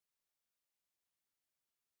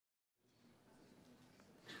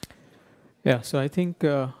Yeah, so I think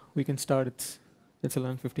we can start. It's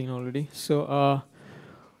 11:15 already. So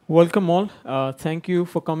welcome all. Thank you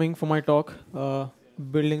for coming for my talk,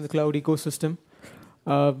 building the cloud ecosystem.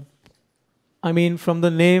 Uh, I mean, from the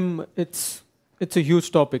name, it's a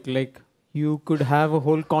huge topic. Like you could have a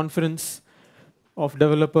whole conference of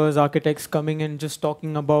developers, architects coming and just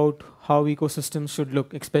talking about how ecosystems should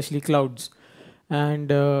look, especially clouds. And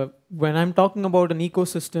when I'm talking about an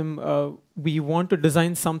ecosystem, we want to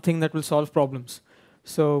design something that will solve problems.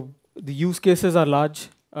 So the use cases are large.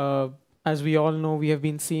 As we all know, we have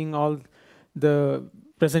been seeing all the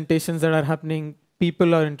presentations that are happening.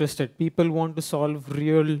 People are interested. People want to solve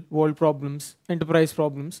real world problems, enterprise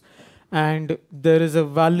problems. And there is a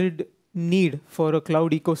valid need for a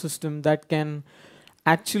cloud ecosystem that can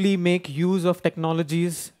actually make use of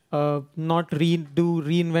technologies, not do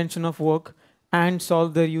reinvention of work, and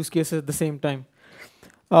solve their use cases at the same time.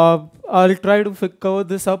 I'll try to cover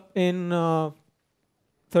this up in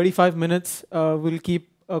 35 minutes. We'll keep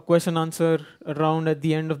a question answer round at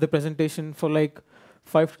the end of the presentation for like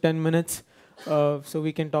 5 to 10 minutes, so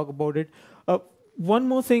we can talk about it. One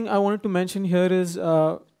more thing I wanted to mention here is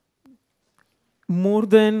more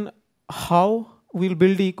than how we'll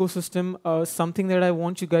build the ecosystem, something that I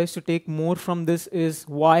want you guys to take more from this is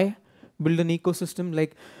why build an ecosystem.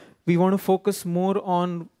 Like we want to focus more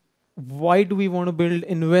on why do we want to build,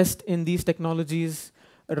 invest in these technologies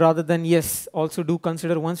rather than, yes, also do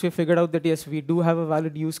consider once we figured out that, yes, we do have a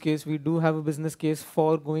valid use case, we do have a business case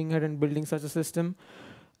for going ahead and building such a system,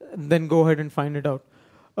 then go ahead and find it out.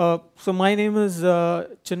 So my name is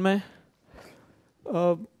Chinmay.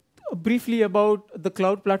 Uh, Briefly about the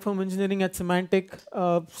cloud platform engineering at Semantic.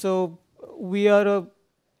 So we are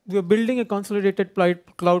we are building a consolidated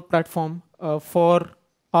cloud platform for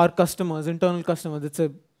our customers, internal customers. It's a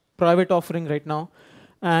private offering right now,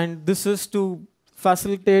 and this is to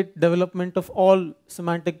facilitate development of all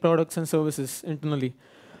Semantic products and services internally.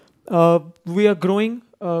 We are growing.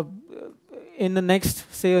 In the next,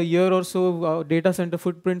 say, a year or so, our data center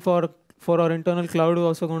footprint for our internal cloud is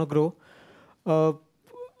also going to grow. Uh,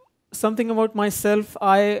 Something about myself,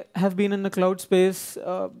 I have been in the cloud space,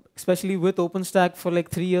 especially with OpenStack for like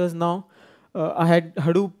 3 years now. I had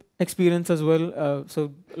Hadoop experience as well,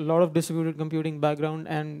 so a lot of distributed computing background,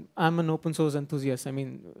 and I'm an open source enthusiast. I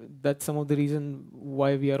mean, that's some of the reason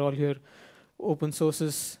why we are all here. Open source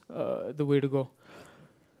is the way to go.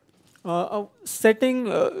 Setting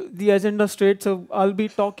the agenda straight, so I'll be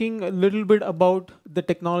talking a little bit about the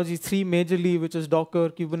technology, three majorly, which is Docker,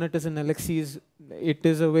 Kubernetes, and LXCs. It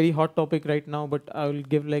is a very hot topic right now, but I will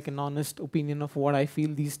give like an honest opinion of what I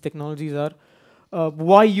feel these technologies are.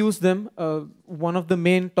 Why use them? One of the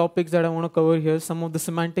main topics that I want to cover here, some of the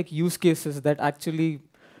semantic use cases that actually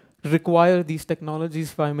require these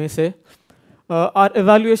technologies, if I may say. Our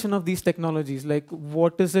evaluation of these technologies, like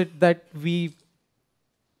what is it that we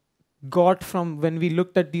got from when we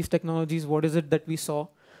looked at these technologies, what is it that we saw?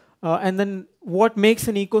 And then what makes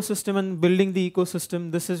an ecosystem and building the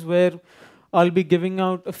ecosystem, this is where I'll be giving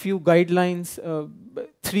out a few guidelines,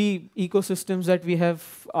 three ecosystems that we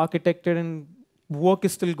have architected and work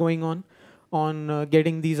is still going on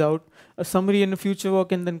getting these out. A summary and a future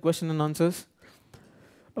work and then question and answers.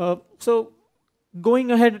 So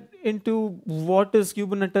going ahead into what is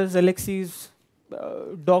Kubernetes, LXCs,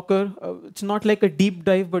 Docker, it's not like a deep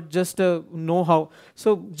dive, but just a know-how.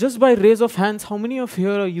 So just by raise of hands, how many of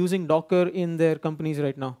here are using Docker in their companies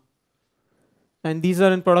right now? And these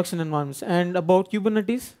are in production environments. And about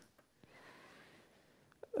Kubernetes?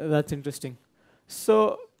 That's interesting.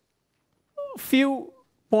 So a few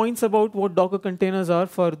points about what Docker containers are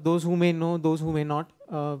for those who may know, those who may not.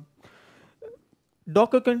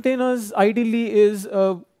 Docker containers ideally is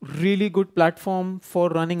a really good platform for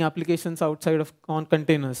running applications outside of on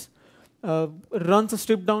containers. Runs a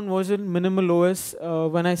stripped down version, minimal OS.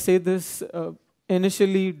 When I say this,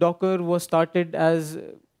 initially Docker was started as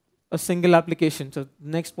a single application. So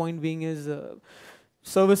next point being is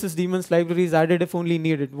services, daemons, libraries added if only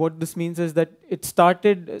needed. What this means is that it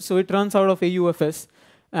started, so it runs out of AUFS,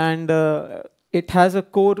 and it has a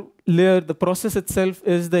core layer. The process itself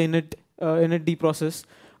is the initd process,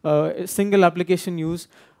 single application use,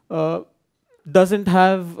 doesn't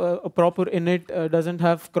have a proper init, doesn't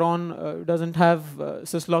have cron, doesn't have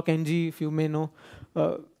syslog ng, if you may know.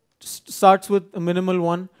 Starts with a minimal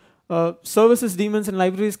one. Services, daemons, and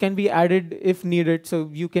libraries can be added if needed. So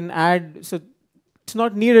you can add, so it's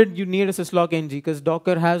not needed, you need a syslog ng, because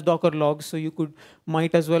Docker has Docker logs, so you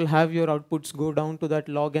might as well have your outputs go down to that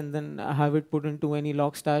log and then have it put into any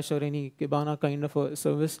Logstash or any Kibana kind of a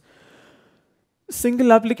service.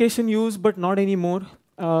 Single application use, but not anymore.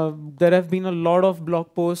 There have been a lot of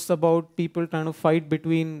blog posts about people trying to fight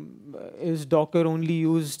between is Docker only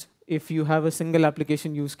used if you have a single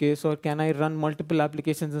application use case, or can I run multiple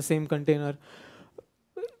applications in the same container?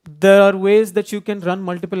 There are ways that you can run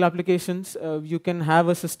multiple applications. You can have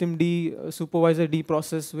a systemd supervisor D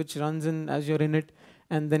process which runs in as your init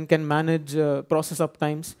and then can manage process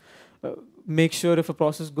uptimes. Make sure if a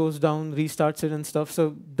process goes down, restarts it and stuff.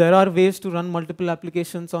 So there are ways to run multiple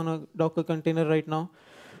applications on a Docker container right now.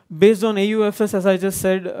 Based on AUFS, as I just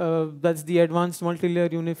said, that's the advanced multi-layer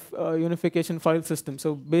unification file system.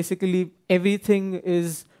 So basically, everything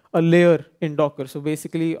is a layer in Docker. So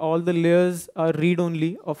basically, all the layers are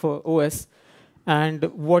read-only of a OS. And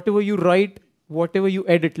whatever you write, whatever you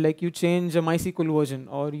edit, like you change a MySQL version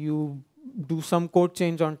or you do some code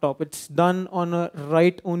change on top, it's done on a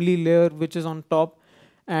write-only layer, which is on top.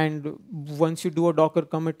 And once you do a Docker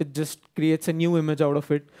commit, it just creates a new image out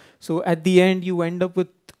of it. So at the end, you end up with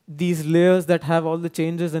these layers that have all the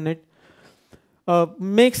changes in it.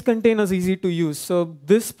 Makes containers easy to use. So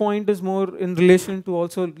this point is more in relation to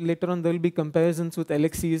also later on there will be comparisons with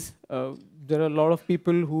LXCs. There are a lot of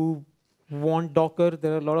people who want Docker.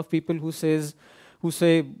 There are a lot of people who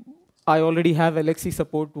say, I already have LXC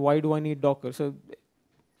support. Why do I need Docker? So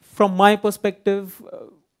from my perspective,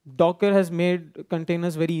 Docker has made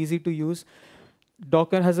containers very easy to use.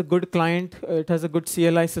 Docker has a good client. It has a good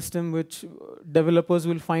CLI system, which developers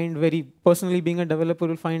will find personally being a developer,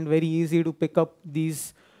 will find very easy to pick up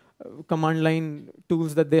these command line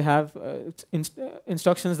tools that they have,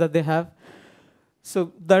 instructions that they have.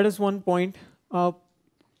 So that is one point.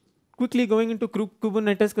 Quickly going into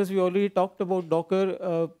Kubernetes, because we already talked about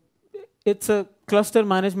Docker. It's a cluster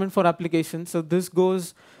management for applications. So this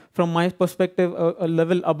goes, from my perspective, a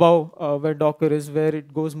level above where Docker is, where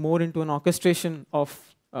it goes more into an orchestration of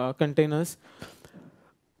containers.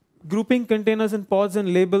 Grouping containers in pods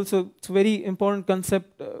and labels. So it's a very important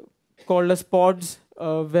concept called as pods,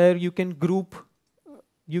 where you can group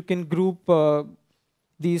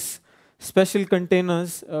these special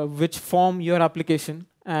containers which form your application,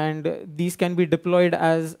 and these can be deployed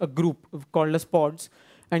as a group called as pods.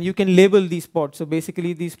 And you can label these pods. So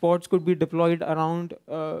basically, these pods could be deployed around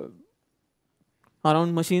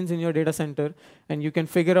machines in your data center, and you can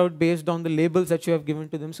figure out based on the labels that you have given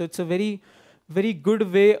to them. So it's a very, very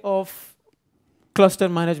good way of cluster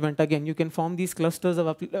management. Again, you can form these clusters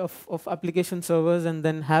of application servers and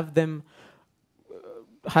then have them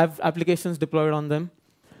have applications deployed on them.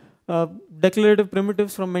 Declarative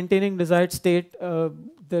primitives from maintaining desired state.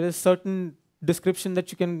 There is certain description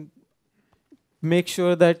that you can make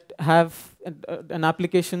sure that an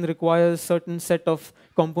application requires certain set of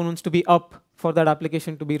components to be up for that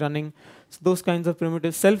application to be running. So those kinds of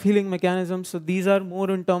primitives. Self-healing mechanisms. So these are more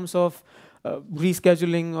in terms of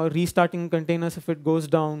rescheduling or restarting containers if it goes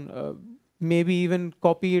down. Maybe even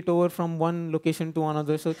copy it over from one location to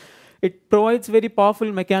another. So it provides very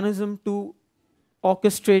powerful mechanism to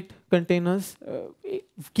orchestrate containers,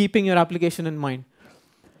 keeping your application in mind.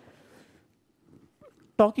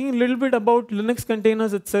 Talking a little bit about Linux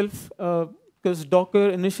containers itself, because Docker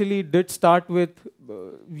initially did start with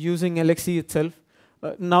using LXC itself.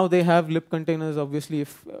 Now they have lib containers, obviously,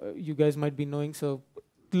 if you guys might be knowing. So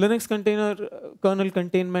Linux container kernel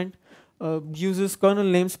containment uses kernel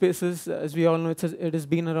namespaces. As we all know, it has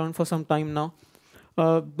been around for some time now.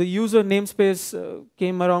 The user namespace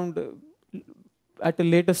came around at a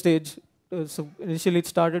later stage. So initially it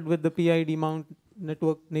started with the PID mount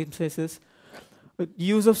network namespaces.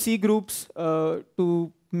 Use of C groups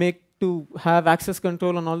to have access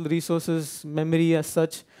control on all the resources, memory as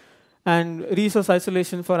such, and resource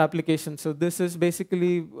isolation for applications. So this is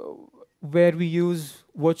basically where we use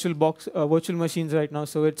virtual machines right now.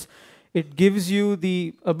 So it gives you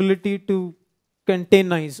the ability to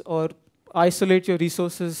containerize or isolate your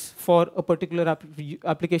resources for a particular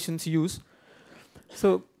application's use.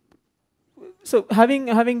 So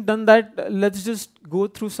having done that, let's just go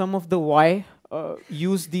through some of the why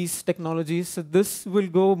use these technologies. So this will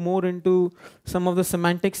go more into some of the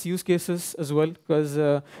semantics use cases as well,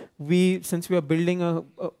 because since we are building a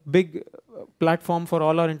big platform for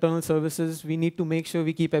all our internal services, we need to make sure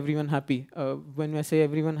we keep everyone happy. When I say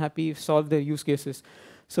everyone happy, solve their use cases.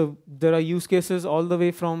 So there are use cases all the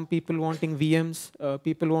way from people wanting VMs,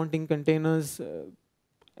 people wanting containers.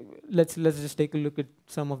 Let's just take a look at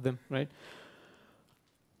some of them, right?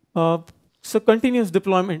 So continuous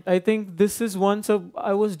deployment. I think this is one. So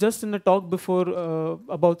I was just in a talk before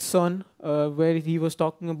about CERN, where he was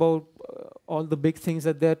talking about all the big things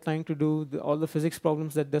that they're trying to do, all the physics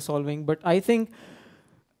problems that they're solving. But I think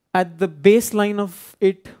at the baseline of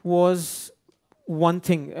it was one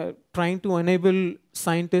thing, trying to enable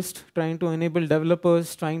scientists, trying to enable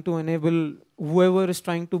developers, trying to enable whoever is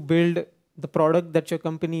trying to build the product that your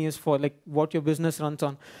company is for, like what your business runs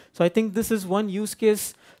on. So I think this is one use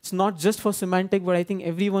case. It's not just for semantic, but I think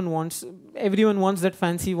everyone wants that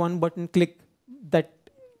fancy one button click that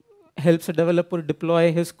helps a developer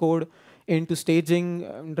deploy his code into staging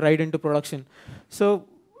and right into production. So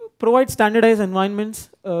provide standardized environments.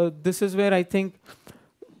 This is where I think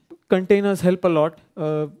containers help a lot.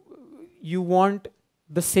 You want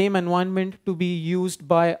the same environment to be used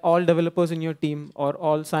by all developers in your team or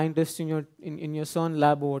all scientists in your CERN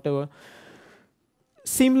lab or whatever.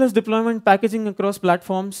 Seamless deployment packaging across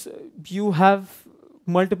platforms. You have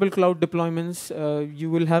multiple cloud deployments. You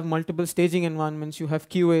will have multiple staging environments. You have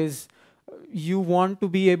QAs. You want to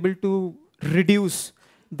be able to reduce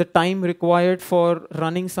the time required for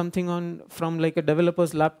running something from like a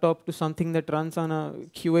developer's laptop to something that runs on a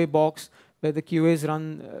QA box where the QAs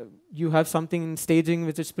run. You have something in staging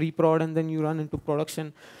which is pre-prod and then you run into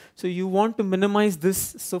production. So you want to minimize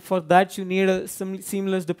this. So for that you need a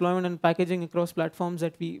seamless deployment and packaging across platforms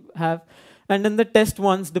that we have. And then the test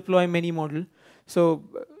once, deploy many model. So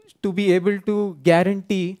to be able to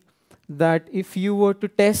guarantee that if you were to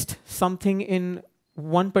test something in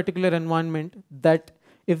one particular environment, that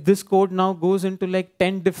if this code now goes into like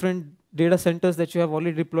 10 different data centers that you have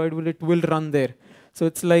already deployed, it will run there. So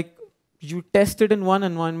it's like you test it in one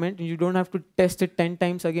environment, and you don't have to test it 10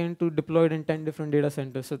 times again to deploy it in 10 different data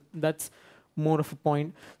centers. So that's more of a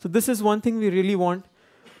point. So this is one thing we really want.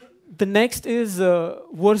 The next is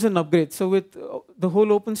version upgrade. So with the whole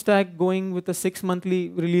OpenStack going with a 6-monthly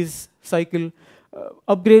release cycle,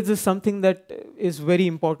 upgrades is something that is very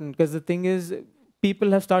important, because the thing is,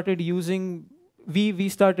 people have started using, we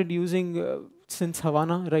started using since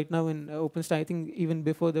Havana right now in OpenStack. I think even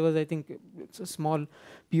before there was, I think it's a small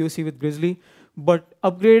POC with Grizzly. But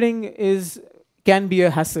upgrading can be a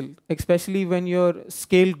hassle, especially when your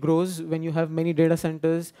scale grows, when you have many data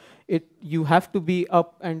centers. You have to be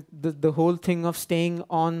up, and the whole thing of staying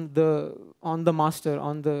on the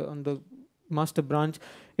master branch,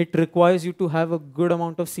 it requires you to have a good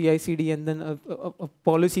amount of CI/CD and then a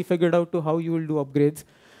policy figured out to how you will do upgrades.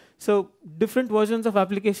 So different versions of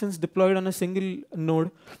applications deployed on a single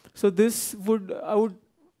node. So I would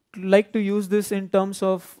like to use this in terms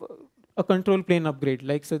of a control plane upgrade.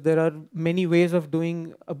 So there are many ways of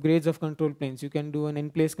doing upgrades of control planes. You can do an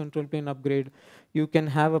in-place control plane upgrade. You can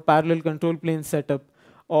have a parallel control plane setup,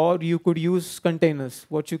 or you could use containers.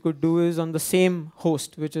 What you could do is on the same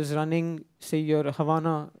host, which is running, say, your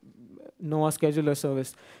Havana Noah scheduler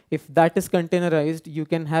service. If that is containerized, you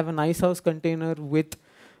can have an Icehouse container with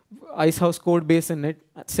Icehouse code base in it,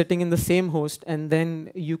 sitting in the same host, and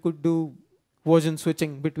then you could do version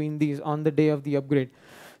switching between these on the day of the upgrade.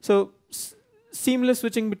 So seamless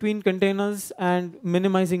switching between containers and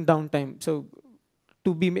minimizing downtime. So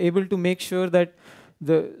to be able to make sure that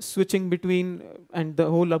the switching between and the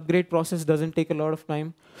whole upgrade process doesn't take a lot of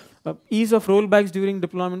time. Ease of rollbacks during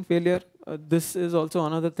deployment failure. This is also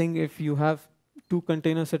another thing. If you have 2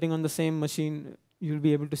 containers sitting on the same machine, you'll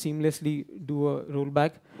be able to seamlessly do a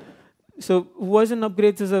rollback. So version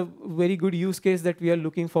upgrades is a very good use case that we are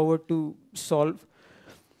looking forward to solve.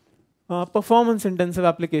 Performance-intensive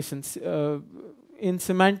applications. In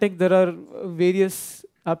semantic, there are various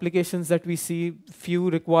applications that we see. Few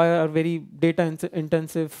are very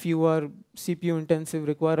data-intensive, few are CPU-intensive,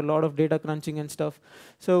 require a lot of data crunching and stuff.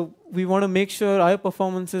 So we want to make sure our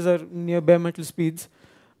performances are near bare metal speeds.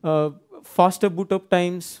 Faster boot up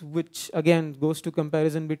times, which again goes to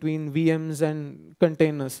comparison between VMs and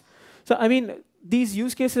containers. So I mean, these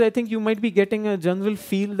use cases, I think you might be getting a general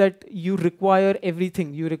feel that you require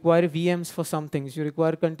everything. You require VMs for some things. You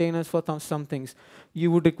require containers for some things.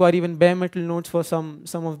 You would require even bare metal nodes for some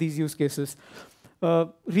of these use cases.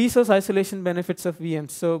 Resource isolation benefits of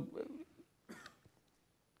VMs.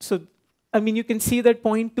 So I mean, you can see that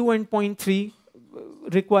point 2 and point 3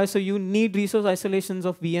 require, so you need resource isolations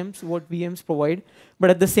of VMs, what VMs provide, but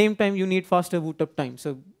at the same time, you need faster boot up time.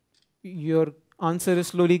 So your answer is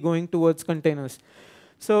slowly going towards containers.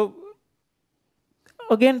 So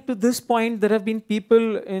again, to this point, there have been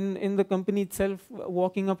people in the company itself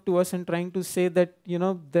walking up to us and trying to say that, you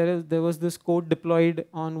know, there was this code deployed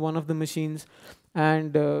on one of the machines,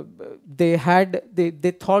 and they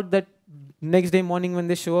thought that next day morning when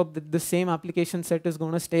they show up, that the same application set is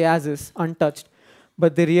going to stay as is, untouched.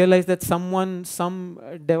 But they realized that some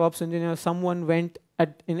DevOps engineer, someone went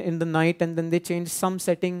in the night, and then they changed some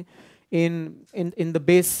setting in the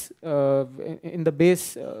base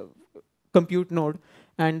compute node,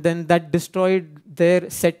 and then that destroyed their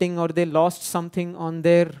setting, or they lost something on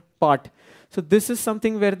their part. So this is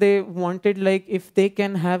something where they wanted, like, if they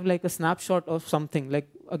can have like a snapshot of something, like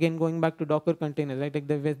again going back to Docker containers, right? Like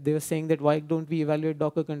they were saying that why don't we evaluate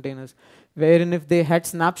Docker containers, wherein if they had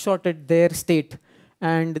snapshotted their state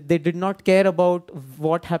and they did not care about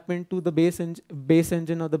what happened to the base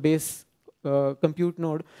engine or the base compute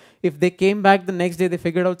node. If they came back the next day, they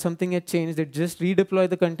figured out something had changed, they just redeploy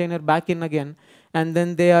the container back in again, and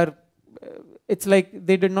then they are, it's like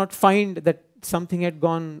they did not find that something had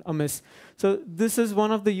gone amiss. So this is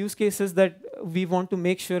one of the use cases that we want to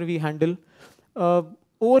make sure we handle. Uh,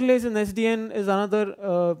 Overlays in SDN is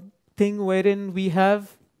another thing wherein we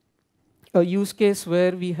have a use case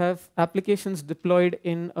where we have applications deployed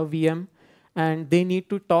in a VM, and they need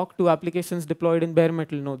to talk to applications deployed in bare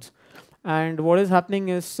metal nodes. And what is happening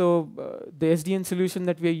is, so the SDN solution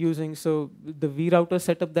that we are using, so the vRouter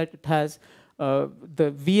setup that it has,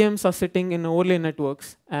 the VMs are sitting in overlay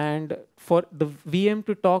networks, and for the VM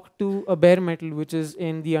to talk to a bare metal, which is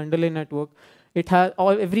in the underlay network, it has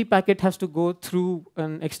every packet has to go through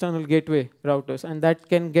an external gateway routers, and that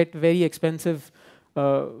can get very expensive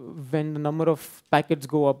when the number of packets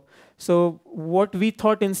go up. So what we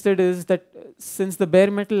thought instead is that since the bare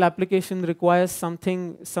metal application requires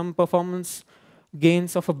some performance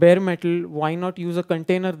gains of a bare metal, why not use a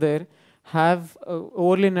container there, have a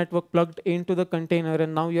overlay network plugged into the container,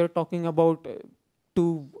 and now you're talking about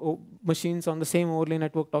two machines on the same overlay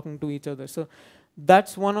network talking to each other. So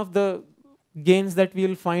that's one of the gains that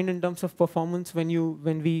we'll find in terms of performance when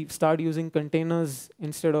we start using containers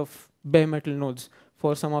instead of bare metal nodes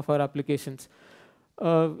for some of our applications.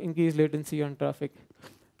 Increase latency on traffic.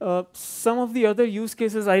 Some of the other use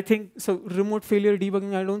cases, I think, so remote failure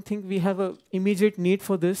debugging, I don't think we have an immediate need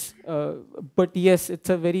for this. But yes, it's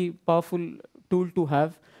a very powerful tool to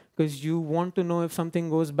have, because you want to know if something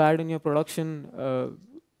goes bad in your production,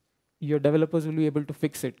 your developers will be able to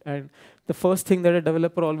fix it. And the first thing that a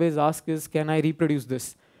developer always asks is, can I reproduce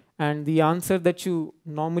this? And the answer that you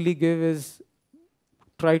normally give is,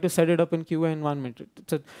 try to set it up in QA environment.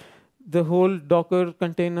 The whole Docker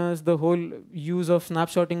containers, the whole use of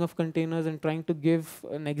snapshotting of containers and trying to give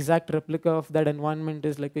an exact replica of that environment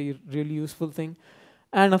is like a really useful thing.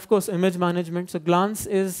 And of course, image management. So Glance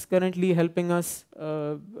is currently helping us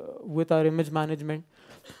with our image management,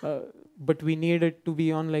 but we need it to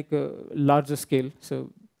be on like a larger scale.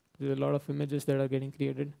 So there's a lot of images that are getting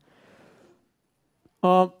created.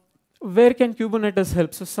 Where can Kubernetes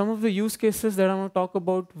help? So some of the use cases that I'm going to talk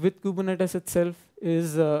about with Kubernetes itself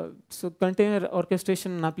is so container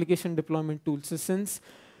orchestration and application deployment tools. So since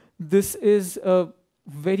this is a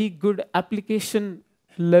very good application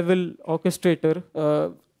level orchestrator,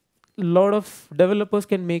 a lot of developers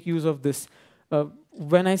can make use of this.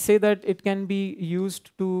 When I say that it can be used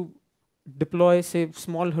to deploy, say,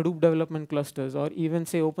 small Hadoop development clusters, or even,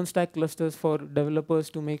 say, OpenStack clusters for developers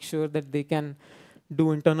to make sure that they can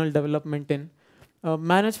do internal development in.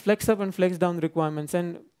 Manage flex up and flex down requirements.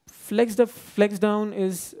 And flex up, flex down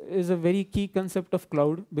is a very key concept of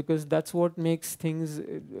cloud, because that's what makes things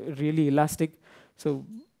really elastic. So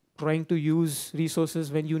trying to use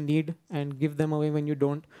resources when you need and give them away when you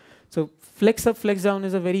don't. So flex up, flex down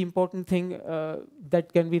is a very important thing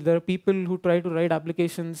that can be, there are people who try to write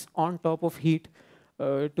applications on top of heat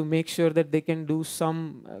to make sure that they can do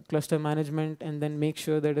some cluster management, and then make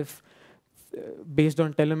sure that if based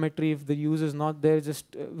on telemetry, if the use is not there,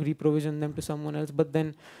 just reprovision them to someone else. But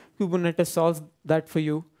then Kubernetes solves that for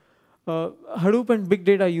you. Hadoop and big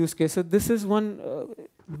data use case. So this is one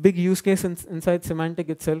big use case inside Semantic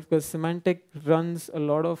itself, because Semantic runs a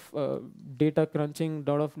lot of data crunching,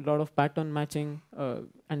 lot of pattern matching,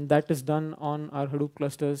 and that is done on our Hadoop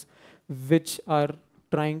clusters, which are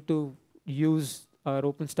trying to use our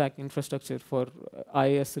OpenStack infrastructure for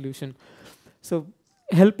IaaS solution. So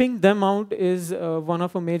helping them out is one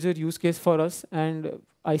of a major use case for us, and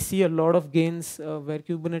I see a lot of gains where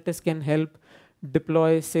Kubernetes can help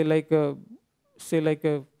deploy, say like a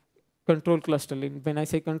control cluster. When I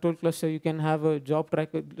say control cluster, you can have a job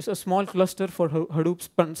tracker, just a small cluster for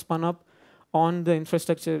Hadoop spun up on the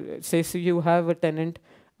infrastructure. Say so you have a tenant,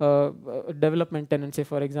 a development tenant, say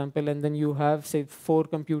for example, and then you have, say, 4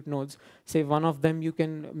 compute nodes. Say one of them you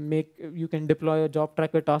can deploy a job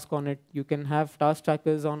tracker task on it. You can have task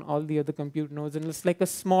trackers on all the other compute nodes, and it's like a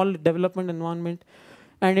small development environment,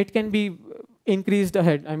 and it can be increased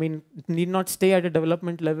ahead. I mean, it need not stay at a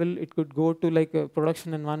development level. It could go to like a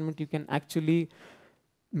production environment. You can actually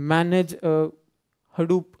manage a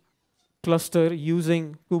Hadoop cluster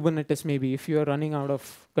using Kubernetes, maybe, if you're running out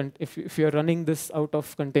of if you're running this out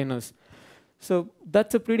of containers. So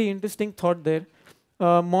that's a pretty interesting thought there.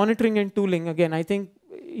 Monitoring and tooling, again, I think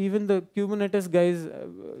even the Kubernetes guys,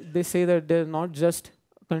 they say that they're not just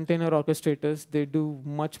container orchestrators. They do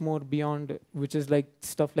much more beyond, which is like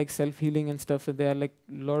stuff like self-healing and stuff. So there are like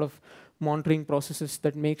a lot of monitoring processes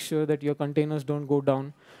that make sure that your containers don't go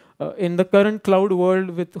down. In the current cloud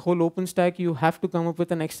world with whole OpenStack, you have to come up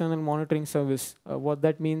with an external monitoring service. What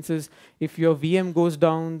that means is if your VM goes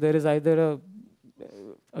down, there is either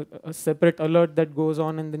a separate alert that goes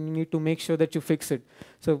on, and then you need to make sure that you fix it.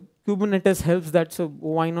 So Kubernetes helps that, so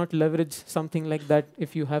why not leverage something like that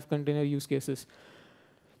if you have container use cases?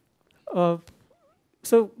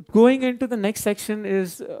 So going into the next section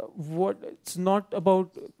is what it's not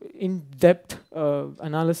about in-depth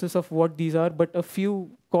analysis of what these are, but a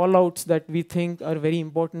few call-outs that we think are very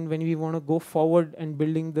important when we want to go forward and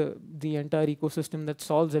building the entire ecosystem that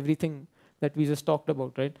solves everything that we just talked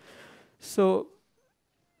about, right? So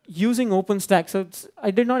using OpenStack. So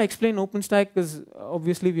I did not explain OpenStack because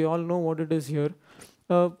obviously we all know what it is here.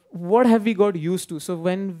 What have we got used to? So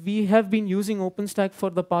when we have been using OpenStack for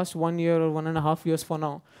the past 1 year or 1.5 years for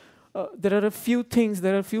now, there are a few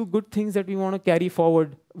good things that we want to carry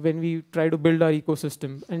forward when we try to build our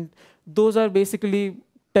ecosystem. And those are basically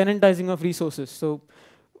tenantizing of resources. So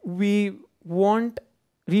we want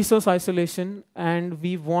resource isolation, and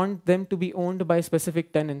we want them to be owned by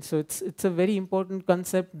specific tenants. So it's a very important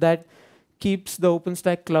concept that keeps the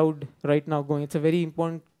OpenStack cloud right now going. It's a very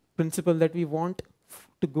important principle that we want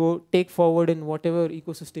to go take forward in whatever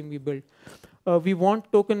ecosystem we build. We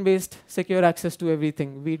want token-based secure access to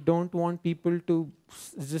everything. We don't want people to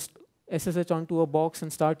just SSH onto a box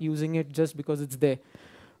and start using it just because it's there.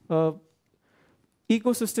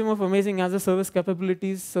 Ecosystem of amazing as a service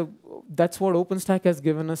capabilities. So that's what OpenStack has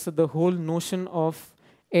given us. So the whole notion of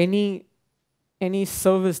any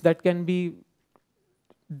service that can be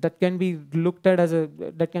looked at as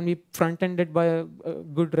that can be front-ended by a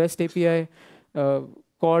good REST API,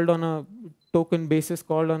 called on a token basis,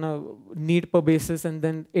 called on a need per basis, and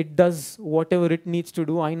then it does whatever it needs to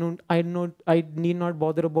do. I need not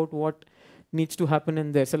bother about what needs to happen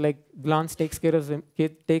in there. So like Glance takes care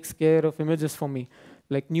of images for me.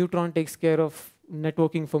 Like Neutron takes care of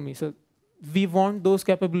networking for me. So we want those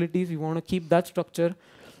capabilities. We want to keep that structure.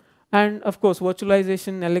 And of course,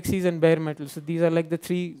 virtualization, LXCs, and bare metal. So these are like the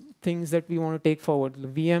 3 things that we want to take forward: the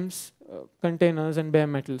VMs, containers, and bare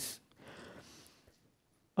metals.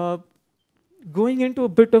 Going into a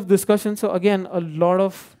bit of discussion. So again, a lot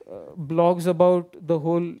of blogs about the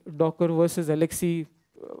whole Docker versus LXC.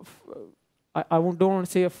 I don't want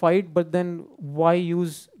to say a fight, but then why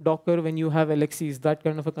use Docker when you have LXCs? That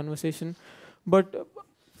kind of a conversation. But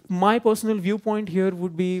my personal viewpoint here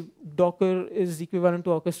would be Docker is equivalent to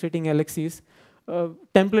orchestrating LXCs.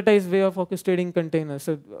 Templatized way of orchestrating containers.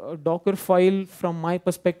 So a Docker file, from my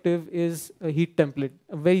perspective, is a heat template,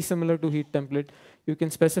 very similar to heat template. You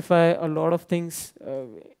can specify a lot of things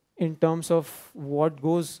in terms of what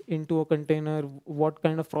goes into a container, what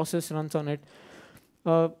kind of process runs on it.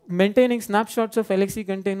 Maintaining snapshots of LXC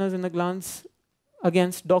containers in a glance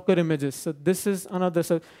against Docker images. So this is another.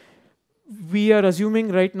 So we are assuming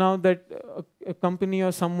right now that a company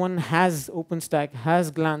or someone has OpenStack, has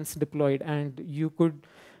Glance deployed, and you could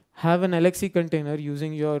have an LXC container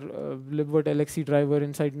using your libvirt LXC driver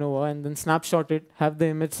inside Nova, and then snapshot it, have the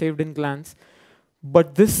image saved in Glance.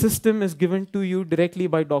 But this system is given to you directly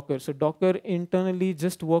by Docker. So Docker internally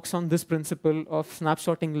just works on this principle of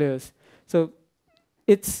snapshotting layers. So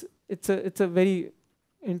it's a very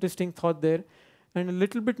interesting thought there. And a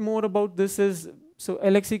little bit more about this is, so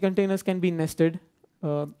LXC containers can be nested.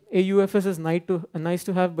 AUFS is nice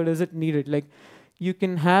to have, but is it needed? Like, you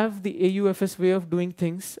can have the AUFS way of doing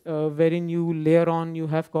things, wherein you layer on, you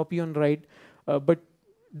have copy on write, but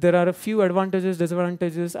there are a few advantages,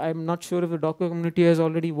 disadvantages. I'm not sure if the Docker community has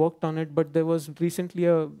already worked on it, but there was recently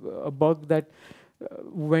a bug that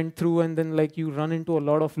went through, and then like you run into a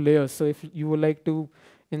lot of layers. So if you would like to,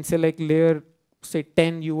 in say like layer, say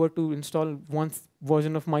 10, you were to install one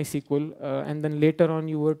version of MySQL, and then later on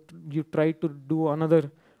you try to do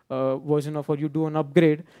another version of, or you do an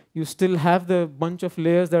upgrade, you still have the bunch of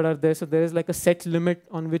layers that are there. So there is like a set limit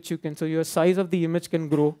on which you can, so your size of the image can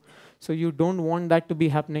grow. So you don't want that to be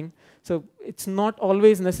happening. So it's not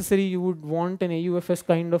always necessary you would want an AUFS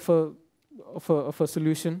kind of a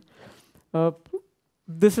solution.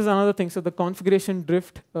 This is another thing. So the configuration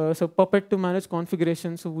drift. So Puppet to manage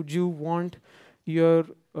configuration. So would you want your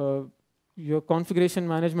configuration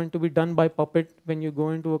management to be done by Puppet when you go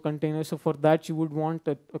into a container? So for that, you would want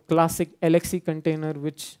a classic LXC container,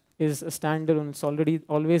 which is a standalone. It's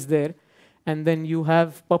always there. And then you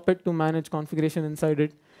have Puppet to manage configuration inside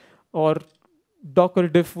it. Or Docker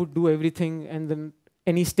diff would do everything, and then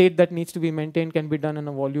any state that needs to be maintained can be done in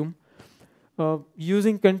a volume.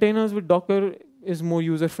 Using containers with Docker is more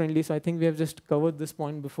user-friendly, so I think we have just covered this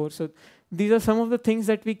point before. So these are some of the things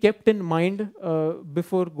that we kept in mind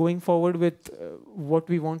before going forward with what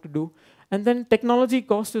we want to do. And then technology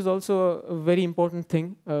cost is also a very important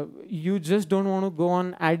thing. You just don't want to go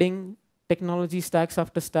on adding technology stacks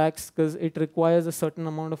after stacks because it requires a certain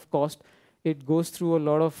amount of cost. It goes through a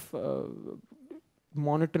lot of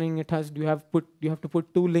monitoring. You have to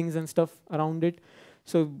put toolings and stuff around it.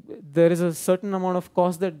 So there is a certain amount of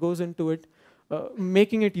cost that goes into it,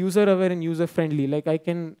 making it user-aware and user-friendly. Like I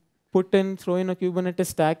can throw in a Kubernetes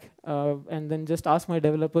stack, and then just ask my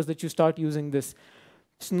developers that you start using this.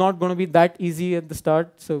 It's not going to be that easy at the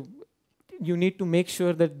start, so you need to make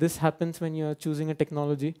sure that this happens when you're choosing a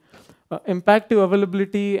technology. Impact to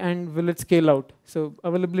availability and will it scale out? So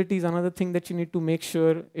availability is another thing that you need to make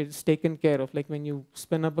sure it's taken care of. Like when you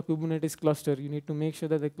spin up a Kubernetes cluster, you need to make sure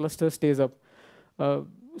that the cluster stays up.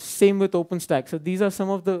 Same with OpenStack. So these are some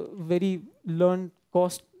of the very learned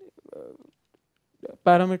cost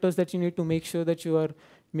parameters that you need to make sure that you are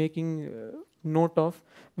making note of.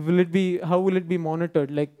 How will it be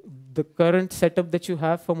monitored? Like the current setup that you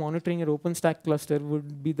have for monitoring your OpenStack cluster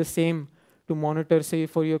would be the same to monitor, say,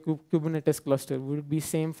 for your Kubernetes cluster. Would it be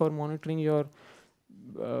same for monitoring your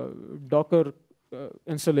Docker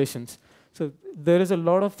installations? So there is a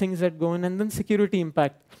lot of things that go in, and then security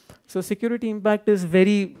impact. So security impact is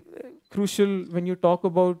very crucial when you talk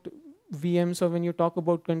about VMs or when you talk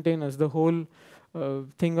about containers. The whole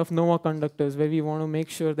thing of Nova conductors, where we want to make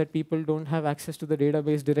sure that people don't have access to the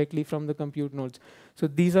database directly from the compute nodes. So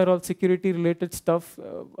these are all security related stuff,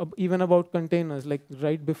 even about containers, like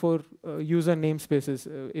right before user namespaces.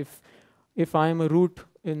 If I am a root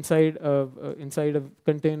inside a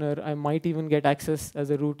container, I might even get access as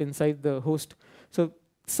a root inside the host. So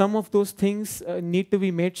some of those things need to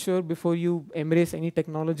be made sure before you embrace any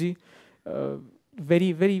technology.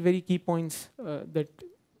 Very, very, very key points that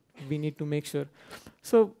we need to make sure.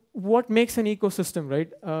 So what makes an ecosystem,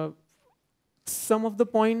 right? Some of the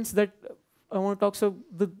points that I want to talk, so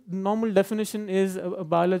the normal definition is a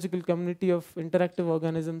biological community of interactive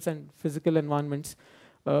organisms and physical environments.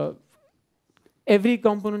 Every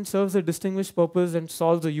component serves a distinguished purpose and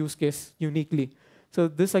solves a use case uniquely. So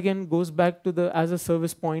this again goes back to the as a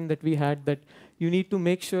service point that we had, that you need to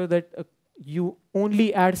make sure that you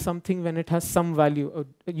only add something when it has some value,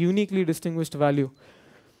 a uniquely distinguished value.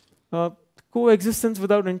 Coexistence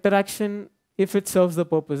without interaction, if it serves the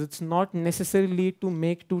purpose. It's not necessarily to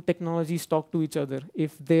make two technologies talk to each other.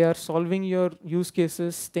 If they are solving your use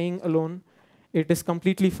cases, staying alone, it is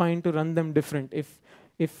completely fine to run them different. If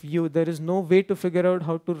there is no way to figure out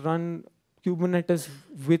how to run Kubernetes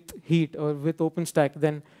with Heat or with OpenStack,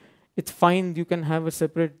 then it's fine. You can have a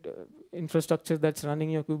separate infrastructure that's running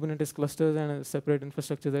your Kubernetes clusters and a separate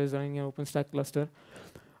infrastructure that is running your OpenStack cluster.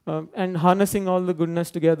 And harnessing all the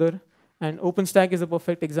goodness together. And OpenStack is a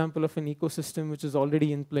perfect example of an ecosystem which is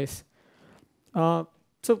already in place.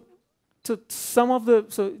 So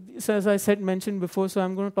as I mentioned before, so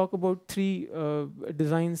I'm going to talk about 3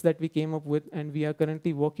 designs that we came up with, and we are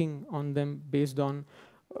currently working on them based on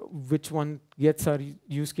which one gets our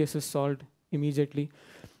use cases solved immediately.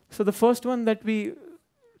 So the first one that we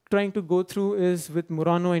trying to go through is with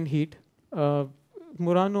Murano and Heat.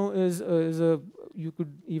 Murano is you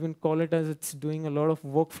could even call it as it's doing a lot of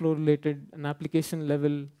workflow related, an application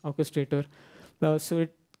level orchestrator. So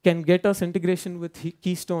it can get us integration with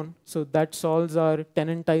Keystone. So that solves our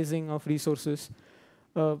tenantizing of resources.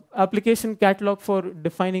 Application catalog for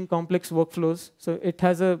defining complex workflows. So it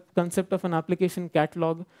has a concept of an application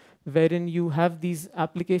catalog wherein you have these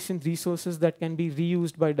application resources that can be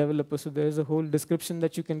reused by developers. So there is a whole description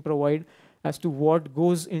that you can provide as to what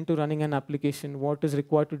goes into running an application, what is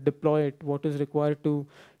required to deploy it, what is required to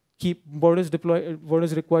what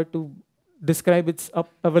is required to describe its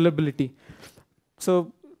availability.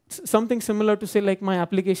 So something similar to say, like my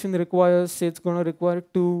application requires, say it's going to require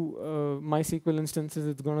 2 MySQL instances,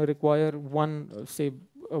 it's going to require 1, say,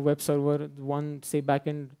 a web server, 1, say,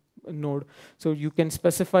 backend node. So you can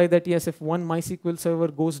specify that, yes, if 1 MySQL server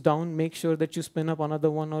goes down, make sure that you spin up another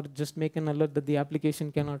one, or just make an alert that the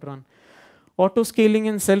application cannot run. Auto-scaling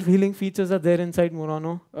and self-healing features are there inside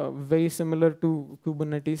Murano, very similar to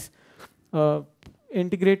Kubernetes.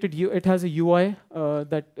 It has a UI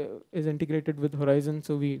that is integrated with Horizon,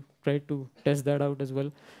 so we tried to test that out as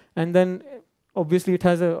well. And then, obviously, it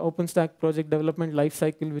has an OpenStack project development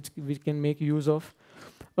lifecycle, which we can make use of.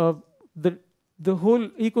 The whole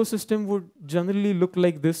ecosystem would generally look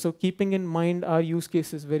like this, so keeping in mind our use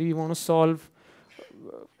cases where we want to solve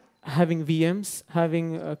having VMs,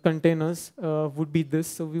 having containers would be this.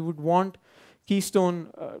 So we would want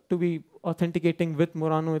Keystone to be authenticating with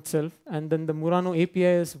Murano itself. And then the Murano API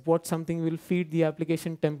is what something will feed the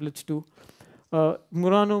application templates to.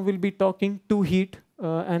 Murano will be talking to Heat,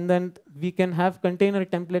 and then we can have container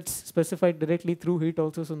templates specified directly through Heat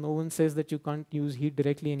also, so no one says that you can't use Heat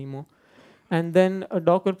directly anymore. And then a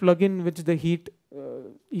Docker plugin, which the Heat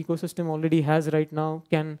ecosystem already has right now,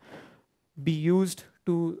 can be used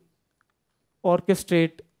to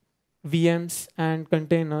orchestrate VMs and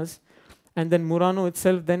containers. And then Murano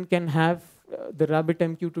itself then can have the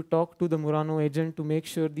RabbitMQ to talk to the Murano agent to make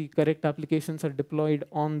sure the correct applications are deployed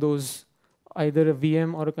on those, either a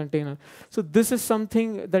VM or a container. So this is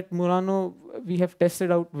something that Murano we have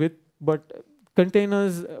tested out with, but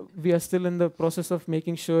containers, we are still in the process of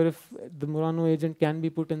making sure if the Murano agent can be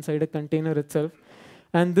put inside a container itself.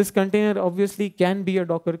 And this container obviously can be a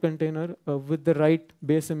Docker container with the right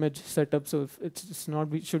base image setup. So if it's not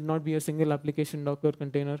should not be a single application Docker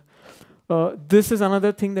container. This is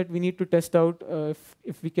another thing that we need to test out.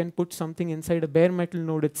 If we can put something inside a bare metal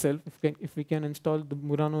node itself, if we can install the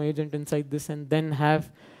Murano agent inside this and then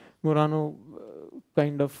have Murano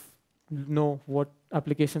kind of know what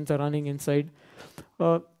applications are running inside.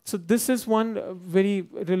 So this is one very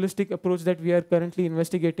realistic approach that we are currently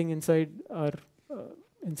investigating inside our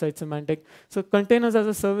inside Symantec. So containers as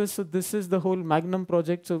a service, so this is the whole Magnum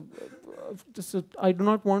project. So I do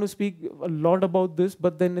not want to speak a lot about this,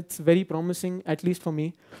 but then it's very promising, at least for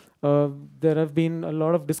me. There have been a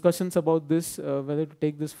lot of discussions about this, whether to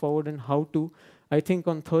take this forward and how to. I think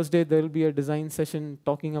on Thursday there will be a design session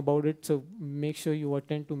talking about it, so make sure you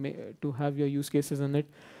attend to have your use cases in it.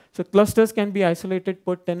 So clusters can be isolated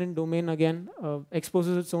per tenant domain again,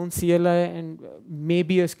 exposes its own CLI and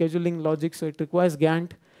maybe a scheduling logic, so it requires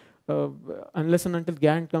Gantt. Unless and until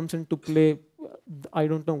Gantt comes into play, I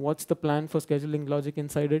don't know what's the plan for scheduling logic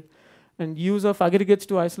inside it. And use of aggregates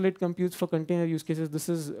to isolate computes for container use cases. This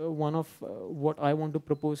is one of what I want to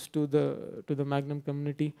propose to the Magnum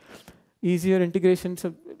community. Easier integration.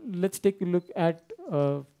 So let's take a look at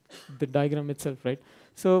the diagram itself, right?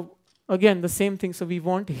 So again, the same thing. So we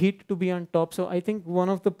want Heat to be on top. So I think one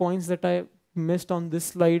of the points that I missed on this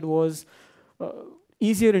slide was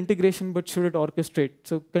easier integration, but should it orchestrate?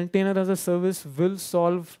 So container as a service will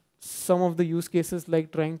solve some of the use cases,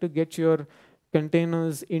 like trying to get your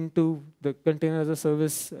containers into the container as a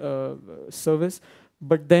service service.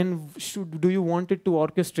 But then do you want it to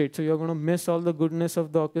orchestrate? So you're going to miss all the goodness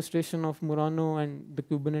of the orchestration of Murano and the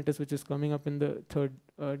Kubernetes, which is coming up in the third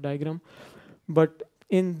diagram. But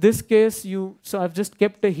in this case, so I've just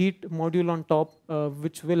kept a Heat module on top,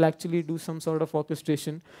 which will actually do some sort of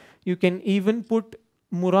orchestration. You can even put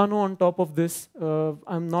Murano on top of this.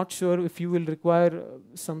 I'm not sure if you will require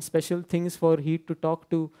some special things for Heat to talk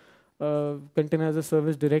to container as a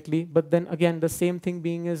service directly. But then again, the same thing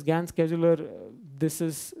being is Gantt scheduler, this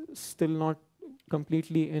is still not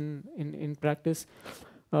completely in practice.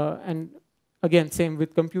 And again, same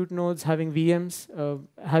with compute nodes, having VMs,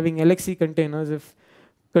 having LXC containers. If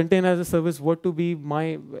container as a service were to be,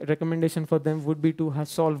 my recommendation for them would be to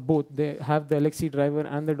solve both. They have the LXC driver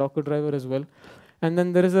and the Docker driver as well. And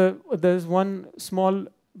then there's one small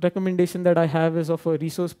recommendation that I have is of a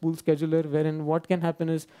resource pool scheduler, wherein what can happen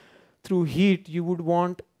is through Heat, you would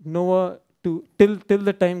want Noah to, till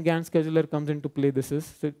the time Gantt scheduler comes into play,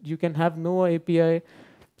 so you can have Noah API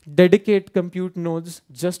dedicate compute nodes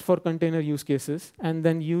just for container use cases, and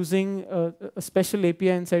then using a special API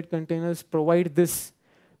inside containers, provide this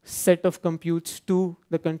set of computes to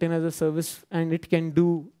the container as a service, and it can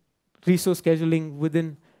do resource scheduling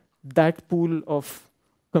within that pool of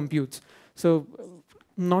computes. So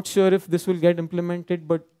not sure if this will get implemented,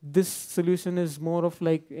 but this solution is more of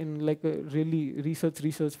like in like a really research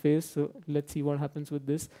phase. So let's see what happens with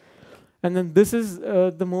this. And then this is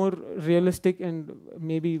the more realistic and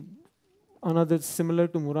maybe another similar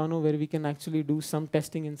to Murano, where we can actually do some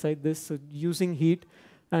testing inside this. So using Heat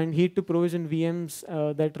and Heat to provision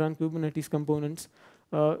VMs that run Kubernetes components,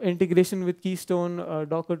 integration with Keystone,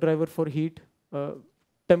 Docker driver for Heat,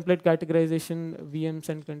 template categorization, VMs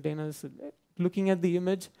and containers. Looking at the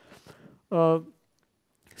image, so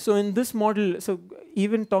in this model, so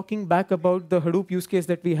even talking back about the Hadoop use case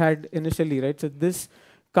that we had initially, right? So this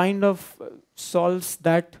kind of solves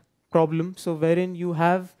that problem. So wherein you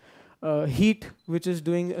have Heat, which is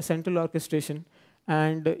doing a central orchestration,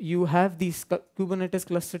 and you have the Kubernetes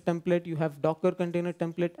cluster template, you have Docker container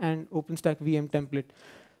template, and OpenStack VM template.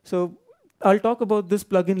 So I'll talk about this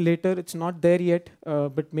plugin later. It's not there yet,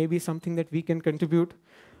 but maybe something that we can contribute.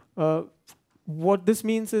 What this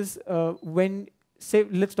means is when say,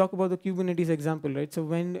 let's talk about the Kubernetes example, right? So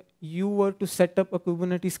when you were to set up a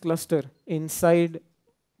Kubernetes cluster inside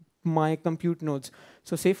my compute nodes.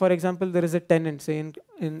 So say, for example, there is a tenant, say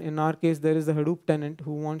in our case, there is a Hadoop tenant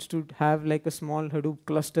who wants to have like a small Hadoop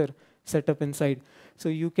cluster set up inside. So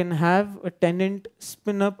you can have a tenant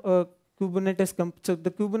spin up a Kubernetes. So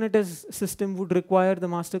the Kubernetes system would require the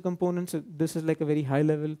master components. So this is like a very high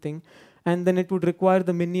level thing. And then it would require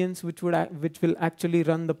the minions, which will actually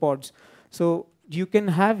run the pods. So you can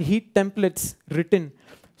have heat templates written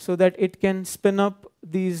so that it can spin up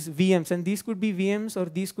these VMs. And these could be VMs, or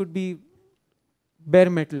these could be bare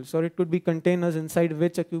metals, or it could be containers inside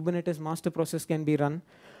which a Kubernetes master process can be run.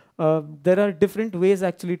 There are different ways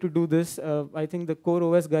actually to do this. I think the Core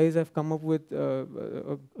OS guys have come up with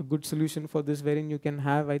a good solution for this, wherein you can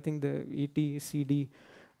have, I think, the etcd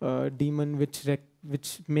daemon,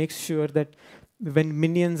 which makes sure that when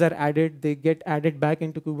minions are added, they get added back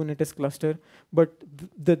into Kubernetes cluster. But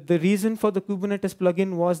the reason for the Kubernetes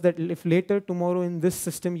plugin was that if later tomorrow in this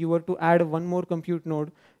system you were to add one more compute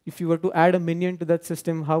node, if you were to add a minion to that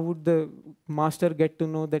system, how would the master get to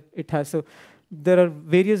know that it has? So there are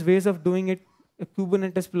various ways of doing it. A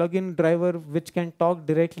Kubernetes plugin driver which can talk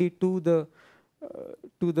directly to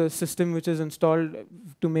the system which is installed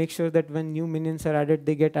to make sure that when new minions are added,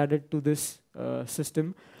 they get added to this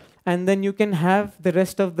system. And then you can have the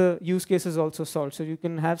rest of the use cases also solved. So you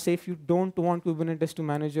can have, say, if you don't want Kubernetes to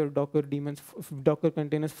manage your Docker daemons, Docker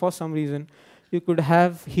containers for some reason, you could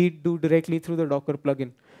have Heat do directly through the Docker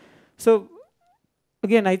plugin. So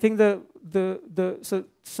again, I think so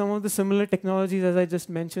some of the similar technologies as I just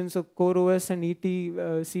mentioned, so Core OS and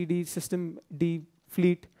etcd system D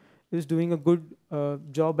Fleet is doing a good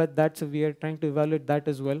job at that. So we are trying to evaluate that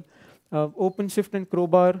as well. OpenShift and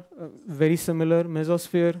Crowbar, very similar.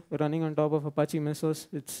 Mesosphere running on top of Apache Mesos,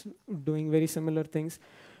 it's doing very similar things.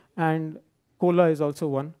 And Cola is also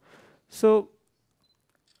one. So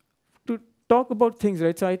to talk about things,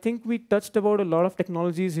 right? So I think we touched about a lot of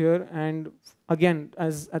technologies here. And again,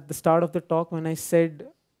 as at the start of the talk, when I said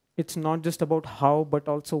it's not just about how, but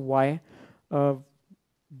also why,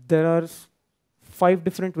 there are 5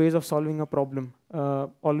 different ways of solving a problem.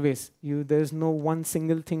 Always, there's no one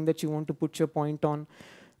single thing that you want to put your point on.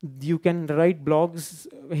 You can write blogs,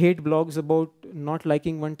 hate blogs about not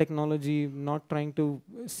liking one technology, not trying to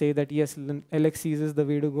say that yes, LXCs is the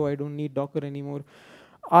way to go, I don't need Docker anymore.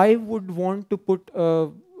 I would want to put a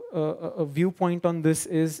viewpoint on this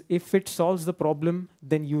is, if it solves the problem,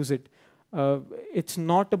 then use it. It's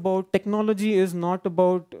not about, technology is not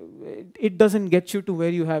about, it doesn't get you to where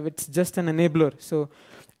you have, it's just an enabler. So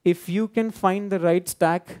if you can find the right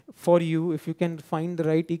stack for you, if you can find the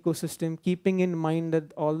right ecosystem, keeping in mind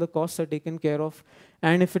that all the costs are taken care of,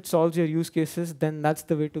 and if it solves your use cases, then that's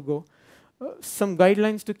the way to go. Some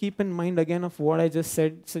guidelines to keep in mind again of what I just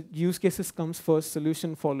said. So use cases comes first,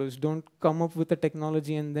 solution follows. Don't come up with a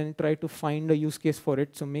technology and then try to find a use case for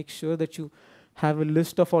it. So make sure that you have a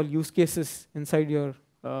list of all use cases inside your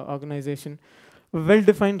organization.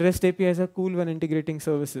 Well-defined REST APIs are cool when integrating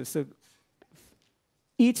services. So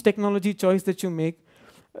each technology choice that you make,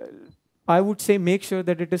 I would say make sure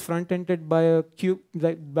that it is front-ended by a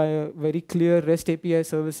very clear REST API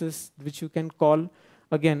services which you can call.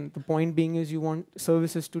 Again, the point being is you want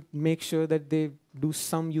services to make sure that they do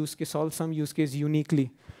some use case, solve some use case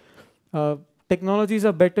uniquely. Technologies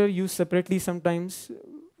are better used separately sometimes.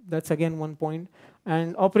 That's again one point.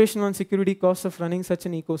 And operational and security costs of running such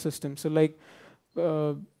an ecosystem. So like,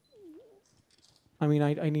 I mean,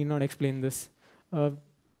 I need not explain this.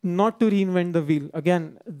 Not to reinvent the wheel.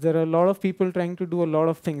 Again, there are a lot of people trying to do a lot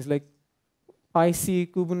of things. Like I see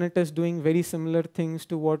Kubernetes doing very similar things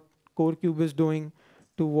to what CoreKube is doing,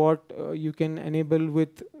 to what you can enable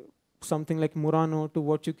with something like Murano, to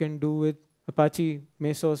what you can do with Apache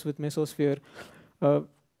Mesos, with Mesosphere.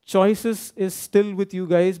 Choices is still with you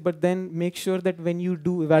guys, but then make sure that when you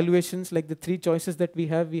do evaluations, like the 3 choices that we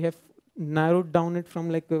have narrowed down it from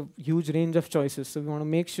like a huge range of choices. So we want to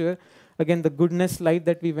make sure, again, the goodness slide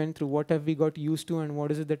that we went through, what have we got used to and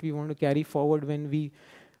what is it that we want to carry forward when we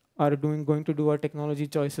are going to do our technology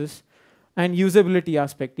choices. And usability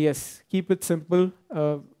aspect, yes, keep it simple.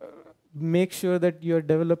 Make sure that your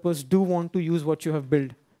developers do want to use what you have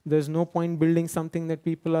built. There's no point building something that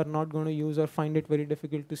people are not going to use or find it very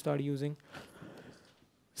difficult to start using.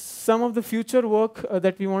 Some of the future work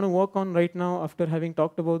that we want to work on right now, after having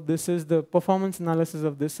talked about this, is the performance analysis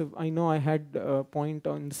of this. So I know I had a point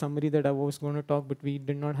on the summary that I was going to talk, but we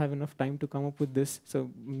did not have enough time to come up with this. So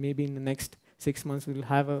maybe in the next 6 months, we'll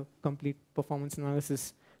have a complete performance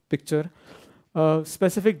analysis picture.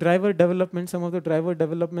 Specific driver development, some of the driver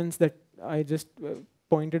developments that I just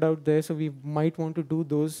pointed out there. So we might want to do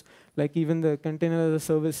those, like even the container as a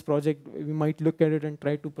service project, we might look at it and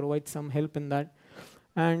try to provide some help in that.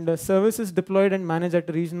 And services deployed and managed at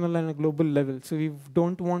a regional and a global level. So we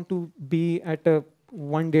don't want to be at a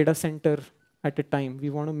one data center at a time. We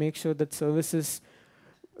want to make sure that services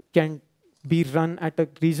can be run at a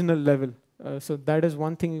regional level. So that is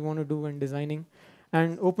one thing we want to do when designing.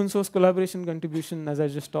 And open source collaboration contribution, as I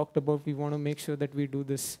just talked about, we want to make sure that we do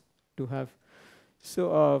this to have.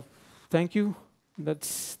 So thank you.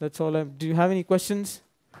 That's all. Do you have any questions?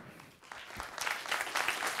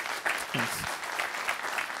 Thanks.